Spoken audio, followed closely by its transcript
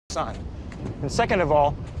son. And second of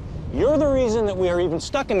all, you're the reason that we are even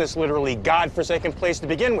stuck in this literally godforsaken place to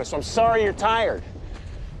begin with, so I'm sorry you're tired.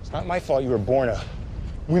 It's not my fault you were born a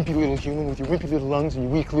wimpy little human with your wimpy little lungs and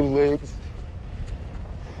your weak little legs.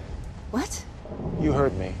 What? You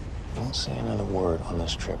heard me. Don't say another word on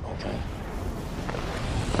this trip, okay?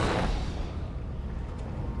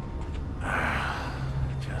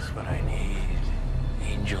 Just what I need.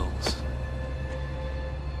 Angels.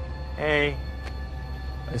 Hey.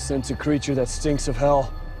 I sense a creature that stinks of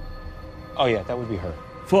hell. Oh yeah, that would be her.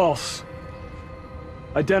 False.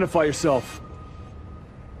 Identify yourself.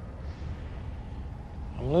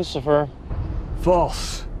 I'm Lucifer.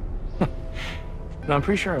 False. No, I'm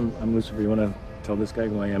pretty sure I'm Lucifer. You want to tell this guy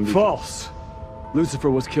who I am? False. Lucifer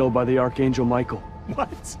was killed by the Archangel Michael.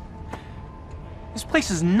 What? This place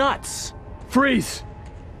is nuts. Freeze!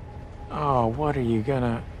 Oh, what are you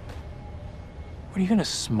gonna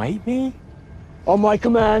smite me? On my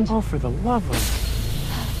command. Oh, for the love of...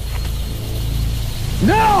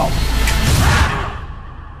 No!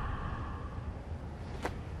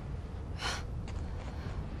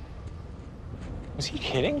 Was he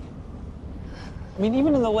kidding? I mean,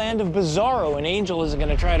 even in the land of Bizarro, an angel isn't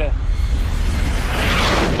gonna try to...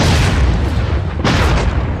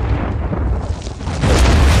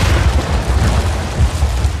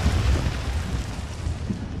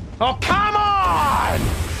 Oh, come on!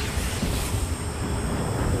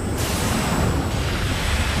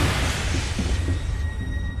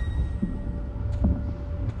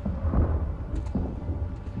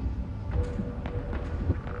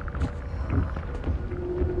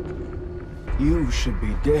 You should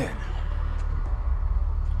be dead.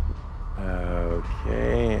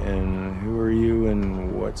 Okay, and who are you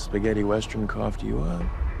and what spaghetti western cough do you have?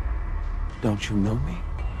 Don't you know me,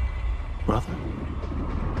 brother?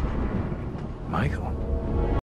 Michael.